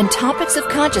experts and topics of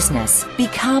consciousness,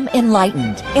 become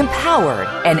enlightened, empowered,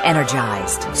 and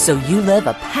energized, so you live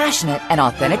a passionate and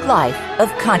authentic life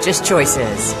of conscious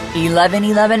choices.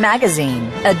 1111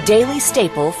 Magazine, a daily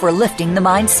staple for lifting the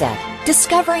mindset,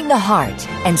 discovering the heart,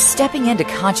 and stepping into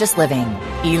conscious living.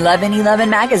 1111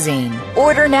 Magazine.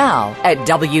 Order now at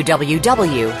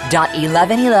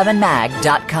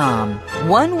www.1111mag.com.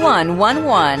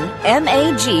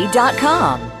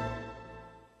 1111mag.com.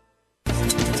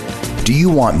 Do you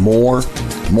want more?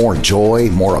 More joy,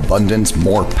 more abundance,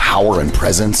 more power and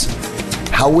presence?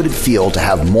 How would it feel to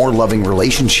have more loving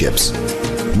relationships?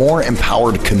 More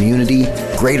empowered community,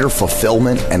 greater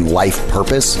fulfillment, and life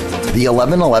purpose? The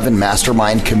 1111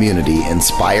 Mastermind community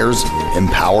inspires,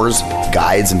 empowers,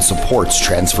 guides, and supports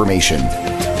transformation.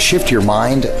 Shift your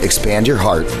mind, expand your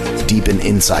heart, deepen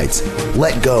insights,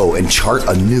 let go and chart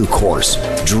a new course,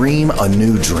 dream a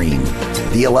new dream.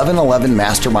 The 1111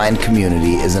 Mastermind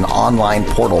community is an online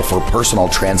portal for personal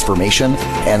transformation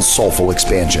and soulful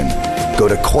expansion. Go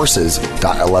to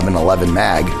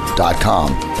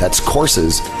courses.1111mag.com. That's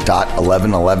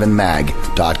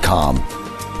courses.1111mag.com.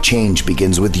 Change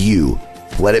begins with you.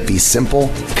 Let it be simple,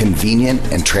 convenient,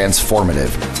 and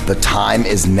transformative. The time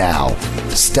is now.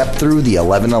 Step through the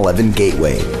 1111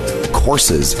 gateway.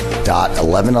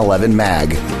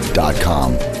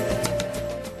 Courses.1111mag.com.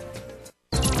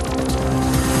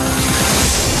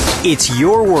 It's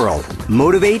your world.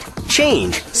 Motivate,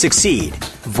 change, succeed.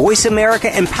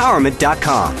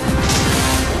 VoiceAmericaEmpowerment.com.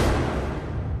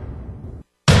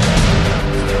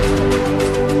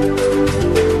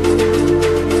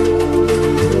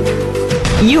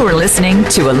 You are listening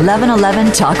to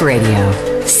 1111 Talk Radio.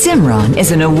 Simran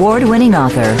is an award-winning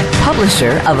author,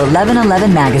 publisher of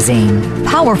 1111 Magazine,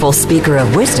 powerful speaker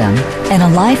of wisdom, and a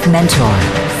life mentor.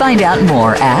 Find out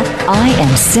more at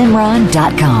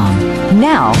IamSimran.com.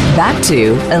 Now, back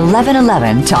to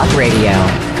 1111 Talk Radio.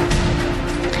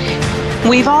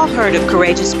 We've all heard of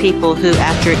courageous people who,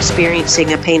 after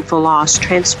experiencing a painful loss,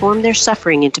 transform their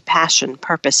suffering into passion,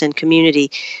 purpose, and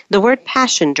community. The word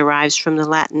passion derives from the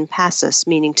Latin passus,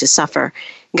 meaning to suffer.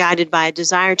 Guided by a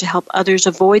desire to help others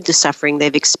avoid the suffering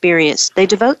they've experienced, they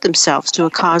devote themselves to a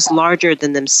cause larger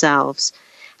than themselves.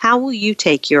 How will you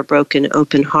take your broken,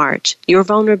 open heart, your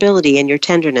vulnerability and your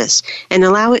tenderness, and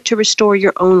allow it to restore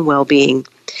your own well-being?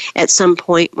 At some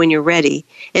point when you're ready,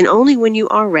 and only when you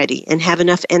are ready and have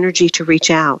enough energy to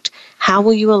reach out, how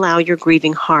will you allow your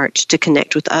grieving heart to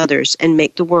connect with others and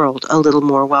make the world a little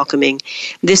more welcoming?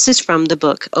 This is from the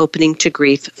book Opening to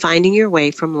Grief, Finding Your Way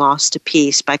from Loss to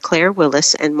Peace by Claire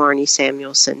Willis and Marnie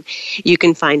Samuelson. You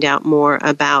can find out more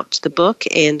about the book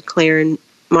and Claire and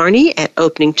Marnie at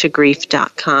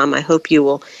openingtogrief.com. I hope you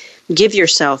will give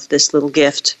yourself this little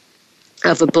gift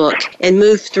of a book and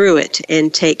move through it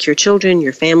and take your children,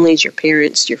 your families, your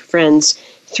parents, your friends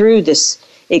through this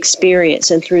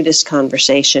experience and through this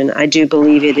conversation. I do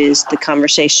believe it is the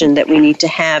conversation that we need to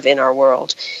have in our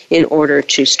world in order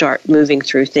to start moving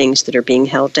through things that are being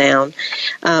held down.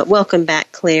 Welcome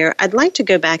back, Claire. I'd like to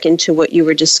go back into what you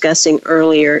were discussing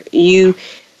earlier. You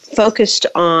focused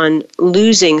on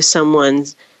losing someone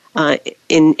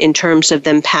in terms of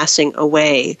them passing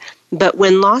away. But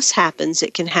when loss happens,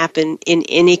 it can happen in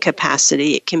any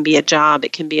capacity. It can be a job,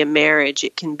 it can be a marriage,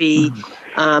 it can be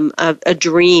a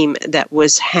dream that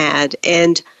was had.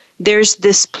 And there's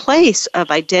this place of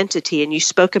identity, and you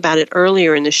spoke about it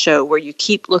earlier in the show, where you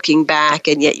keep looking back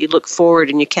and yet you look forward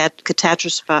and you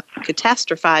catastrophize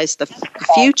the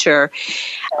future.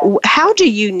 How do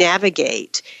you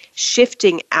navigate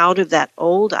shifting out of that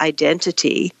old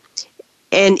identity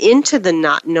and into the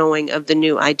not knowing of the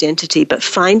new identity, but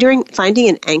finding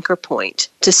an anchor point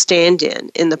to stand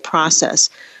in the process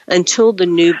until the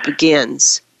new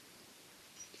begins?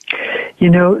 You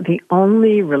know, the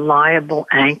only reliable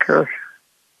anchor,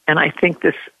 and I think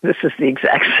this is the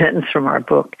exact sentence from our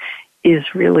book, is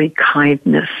really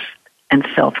kindness and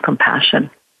self-compassion.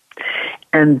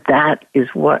 And that is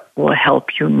what will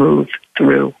help you move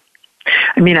through.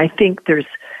 I mean, I think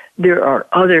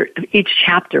each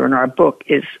chapter in our book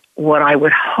is what I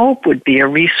would hope would be a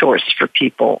resource for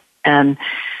people. And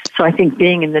so I think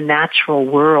being in the natural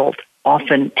world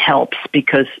often helps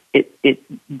because it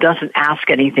doesn't ask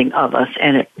anything of us,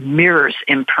 and it mirrors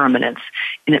impermanence,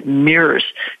 and it mirrors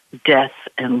death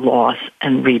and loss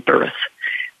and rebirth.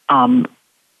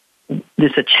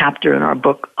 There's a chapter in our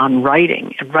book on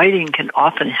writing, and writing can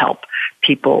often help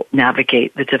people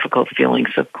navigate the difficult feelings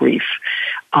of grief.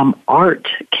 Art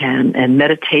can, and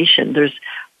meditation. There's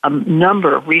a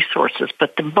number of resources,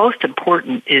 but the most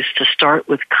important is to start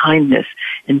with kindness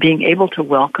and being able to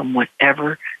welcome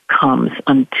whatever comes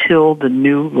until the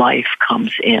new life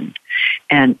comes in.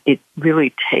 And it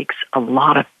really takes a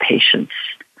lot of patience.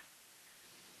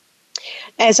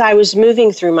 As I was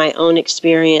moving through my own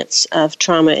experience of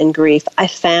trauma and grief, I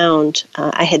found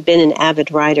I had been an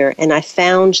avid writer, and I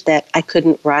found that I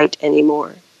couldn't write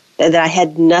anymore, that I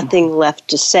had nothing left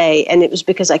to say, and it was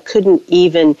because I couldn't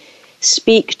even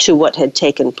speak to what had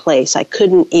taken place. I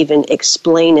couldn't even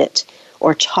explain it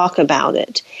or talk about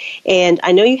it. And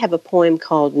I know you have a poem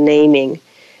called Naming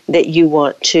that you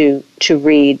want to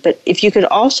read, but if you could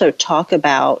also talk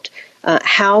about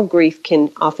how grief can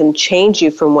often change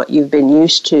you from what you've been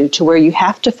used to where you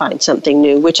have to find something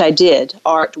new, which I did.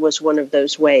 Art was one of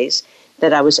those ways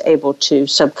that I was able to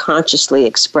subconsciously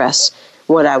express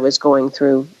what I was going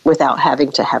through without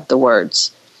having to have the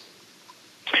words.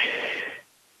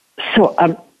 So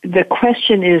the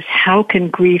question is, how can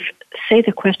grief... Say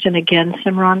the question again,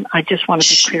 Simran. I just want to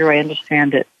be clear I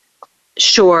understand it.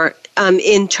 Sure.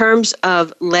 In terms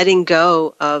of letting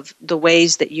go of the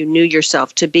ways that you knew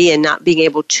yourself to be and not being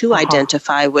able to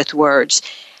identify with words,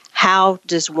 how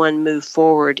does one move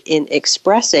forward in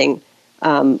expressing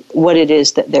what it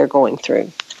is that they're going through?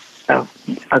 Oh,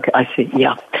 okay, I see,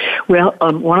 yeah. Well,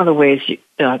 one of the ways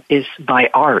is by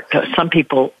art. Some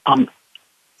people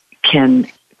can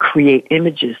create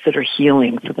images that are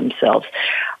healing for themselves.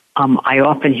 I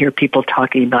often hear people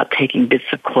talking about taking bits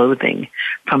of clothing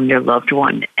from their loved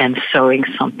one and sewing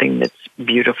something that's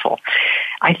beautiful.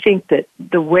 I think that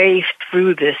the way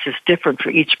through this is different for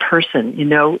each person. You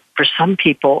know, for some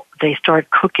people, they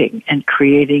start cooking and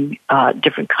creating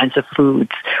different kinds of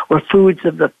foods, or foods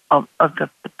of the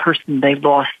person they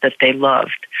lost that they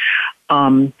loved.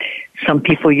 Some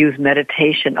people use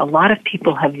meditation. A lot of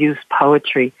people have used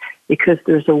poetry because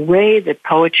there's a way that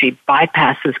poetry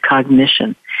bypasses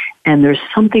cognition. And there's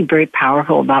something very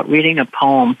powerful about reading a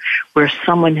poem where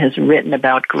someone has written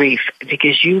about grief,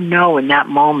 because you know in that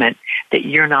moment that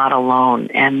you're not alone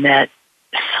and that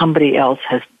somebody else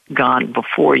has gone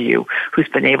before you who's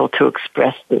been able to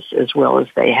express this as well as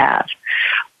they have.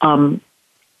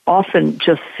 Often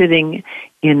just sitting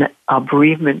in a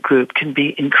bereavement group can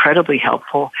be incredibly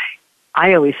helpful.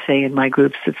 I always say in my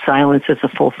groups that silence is a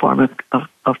full form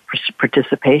of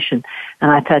participation.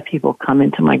 And I've had people come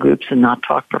into my groups and not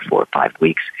talk for 4 or 5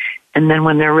 weeks. And then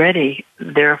when they're ready,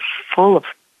 they're full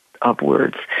of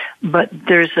words. But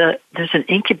there's an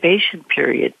incubation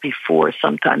period before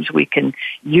sometimes we can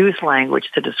use language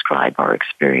to describe our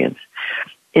experience.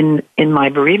 In my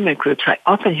bereavement groups, I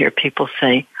often hear people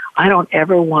say, I don't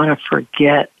ever want to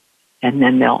forget, and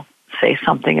then they'll say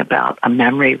something about a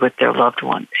memory with their loved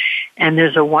one. And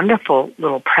there's a wonderful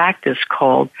little practice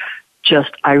called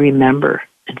just I remember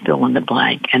and fill in the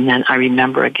blank, and then I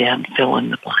remember again, fill in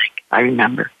the blank, I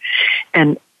remember.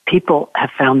 And people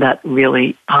have found that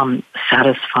really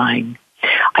satisfying.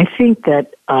 I think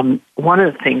that one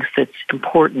of the things that's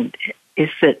important is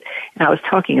that, and I was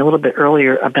talking a little bit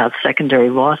earlier about secondary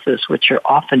losses, which are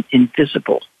often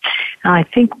invisible. And I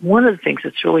think one of the things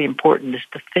that's really important is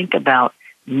to think about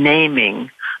naming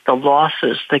the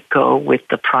losses that go with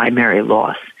the primary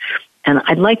loss. And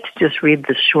I'd like to just read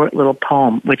this short little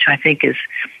poem, which I think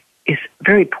is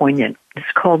very poignant.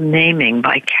 It's called Naming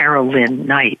by Carol Lynn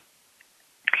Knight.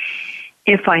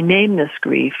 If I name this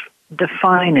grief,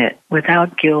 define it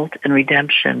without guilt and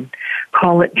redemption,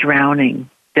 call it drowning,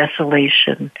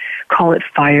 desolation, call it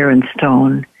fire and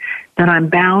stone, then I'm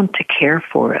bound to care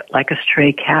for it like a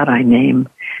stray cat I name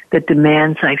that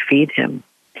demands I feed him.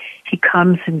 He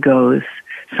comes and goes,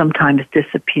 sometimes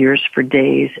disappears for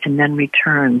days and then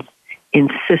returns,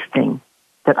 insisting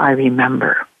that I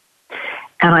remember.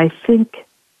 And I think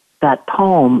that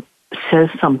poem says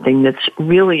something that's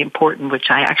really important, which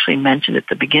I actually mentioned at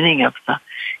the beginning of the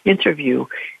interview,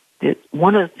 that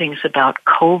one of the things about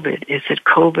COVID is that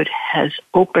COVID has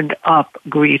opened up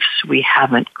griefs we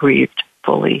haven't grieved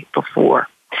fully before.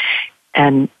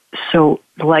 And so,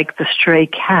 like the stray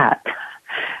cat,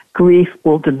 grief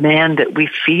will demand that we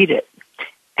feed it,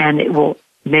 and it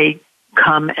may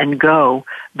come and go,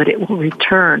 but it will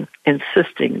return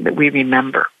insisting that we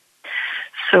remember.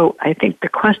 So I think the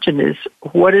question is,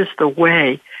 what is the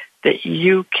way that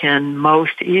you can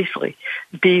most easily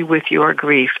be with your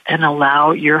grief and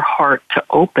allow your heart to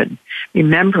open,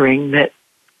 remembering that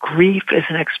grief is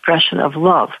an expression of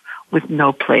love with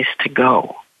no place to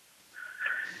go.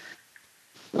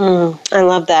 I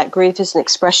love that. Grief is an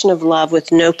expression of love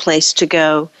with no place to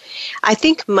go. I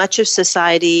think much of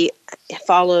society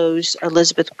follows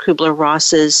Elizabeth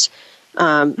Kubler-Ross's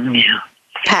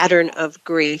pattern of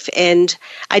grief, and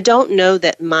I don't know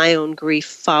that my own grief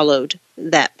followed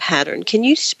that pattern. Can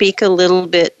you speak a little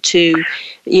bit to,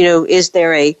 is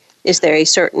there a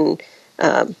certain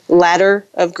ladder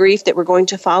of grief that we're going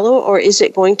to follow, or is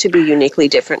it going to be uniquely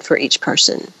different for each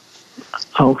person?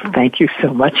 Oh, thank you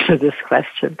so much for this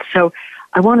question. So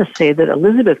I want to say that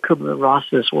Elizabeth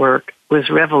Kubler-Ross's work was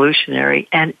revolutionary,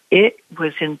 and it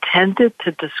was intended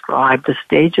to describe the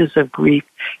stages of grief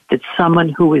that someone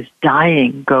who is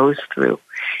dying goes through.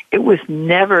 It was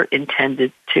never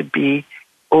intended to be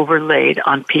overlaid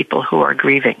on people who are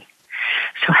grieving.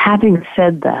 So having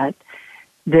said that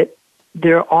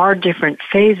there are different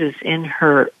phases in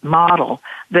her model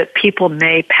that people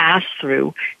may pass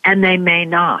through and they may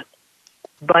not.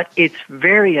 But it's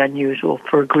very unusual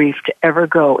for grief to ever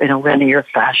go in a linear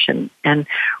fashion. And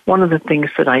one of the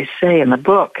things that I say in the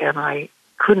book, and I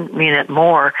couldn't mean it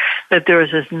more, that there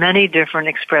is as many different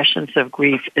expressions of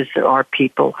grief as there are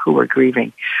people who are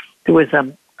grieving. There was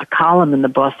a column in the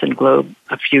Boston Globe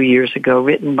a few years ago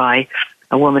written by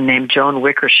a woman named Joan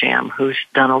Wickersham, who's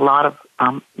done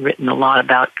written a lot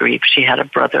about grief. She had a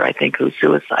brother, I think, who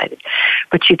suicided.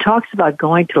 But she talks about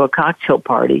going to a cocktail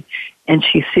party, and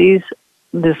she sees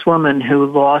this woman who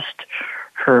lost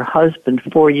her husband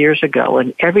 4 years ago,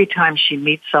 and every time she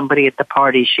meets somebody at the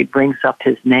party, she brings up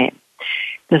his name.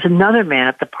 There's another man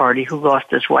at the party who lost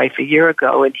his wife a year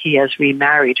ago, and he has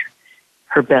remarried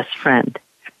her best friend.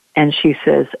 And she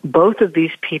says, both of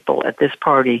these people at this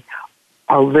party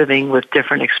are living with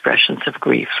different expressions of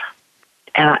grief.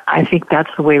 And I think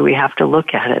that's the way we have to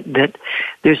look at it, that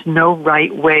there's no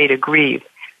right way to grieve.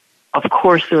 Of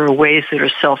course, there are ways that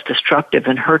are self-destructive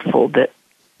and hurtful that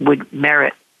would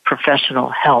merit professional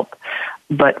help.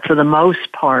 But for the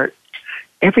most part,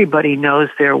 everybody knows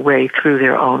their way through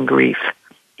their own grief,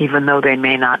 even though they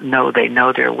may not know they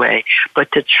know their way.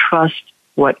 But to trust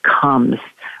what comes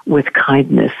with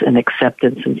kindness and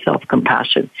acceptance and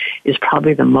self-compassion is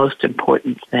probably the most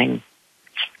important thing.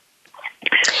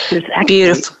 There's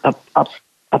actually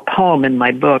a poem in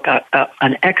my book,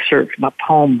 an excerpt from a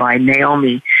poem by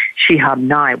Naomi Shihab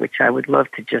Nye, which I would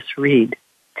love to just read.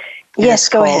 Yes,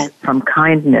 go ahead. From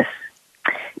kindness.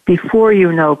 Before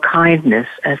you know kindness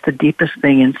as the deepest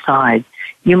thing inside,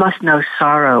 you must know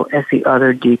sorrow as the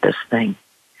other deepest thing.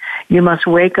 You must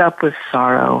wake up with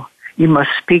sorrow. You must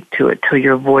speak to it till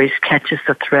your voice catches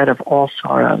the thread of all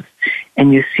sorrows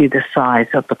and you see the size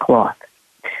of the cloth.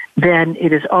 Then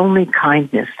it is only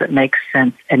kindness that makes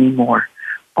sense anymore.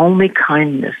 Only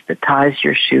kindness that ties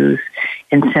your shoes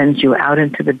and sends you out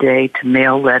into the day to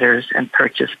mail letters and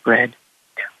purchase bread.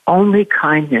 Only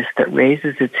kindness that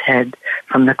raises its head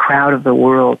from the crowd of the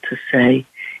world to say,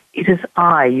 "It is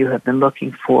I you have been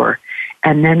looking for,"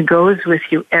 and then goes with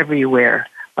you everywhere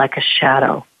like a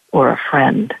shadow or a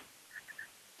friend.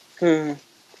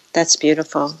 That's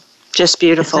beautiful. Just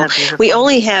beautiful. We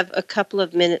only have a couple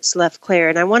of minutes left, Claire,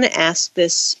 and I want to ask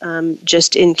this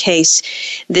just in case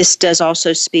this does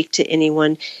also speak to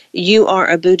anyone. You are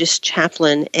a Buddhist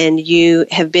chaplain, and you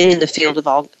have been in the field of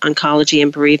oncology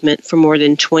and bereavement for more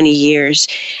than 20 years.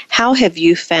 How have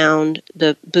you found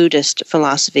the Buddhist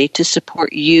philosophy to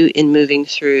support you in moving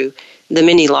through the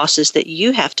many losses that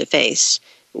you have to face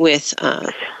with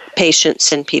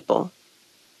patients and people?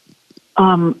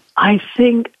 I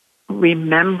think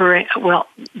remembering, well,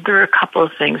 there are a couple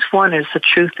of things. One is the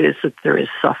truth is that there is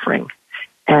suffering,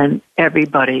 and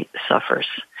everybody suffers.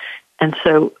 And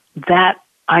so that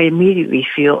I immediately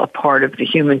feel a part of the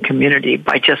human community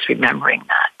by just remembering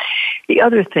that. The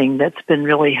other thing that's been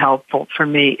really helpful for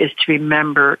me is to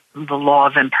remember the law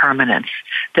of impermanence,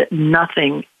 that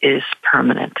nothing is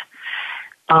permanent.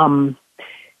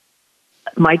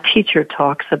 My teacher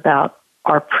talks about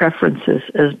our preferences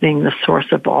as being the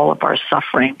source of all of our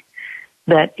suffering,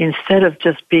 that instead of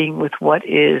just being with what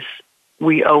is,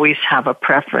 we always have a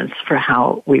preference for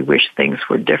how we wish things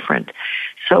were different.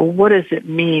 So what does it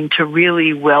mean to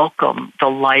really welcome the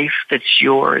life that's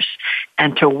yours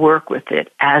and to work with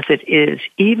it as it is,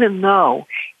 even though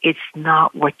it's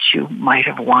not what you might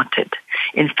have wanted?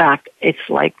 In fact, it's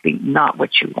likely not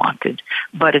what you wanted,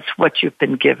 but it's what you've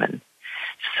been given.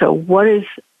 So what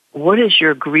is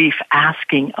your grief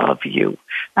asking of you?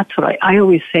 That's what I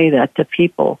always say that to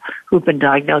people who've been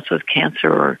diagnosed with cancer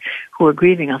or who are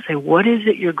grieving. I'll say, what is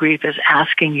it your grief is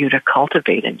asking you to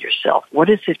cultivate in yourself? What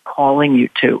is it calling you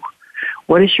to?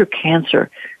 What is your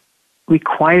cancer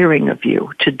requiring of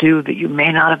you to do that you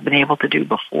may not have been able to do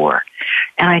before?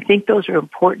 And I think those are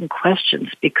important questions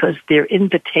because they're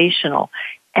invitational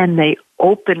and they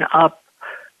open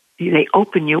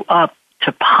you up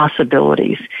to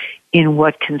possibilities in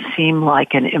what can seem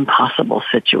like an impossible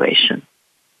situation.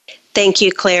 Thank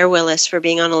you, Claire Willis, for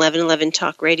being on 1111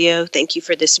 Talk Radio. Thank you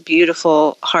for this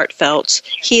beautiful, heartfelt,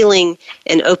 healing,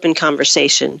 and open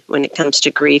conversation when it comes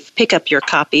to grief. Pick up your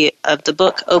copy of the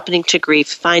book, Opening to Grief,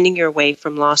 Finding Your Way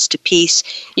from Loss to Peace.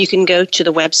 You can go to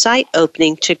the website,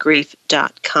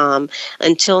 openingtogrief.com.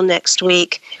 Until next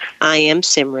week, I am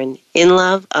Simran, in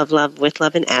love, of love, with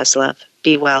love, and as love.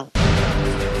 Be well.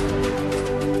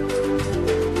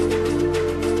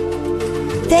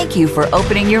 Thank you for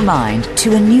opening your mind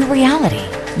to a new reality,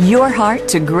 your heart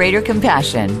to greater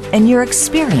compassion, and your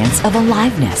experience of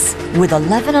aliveness with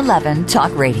 1111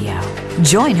 Talk Radio.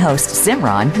 Join host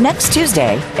Simran next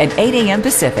Tuesday at 8 a.m.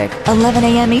 Pacific, 11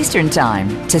 a.m. Eastern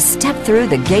Time to step through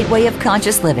the gateway of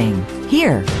conscious living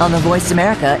here on the Voice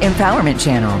America Empowerment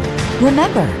Channel.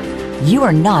 Remember, you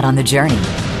are not on the journey.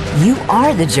 You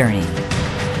are the journey.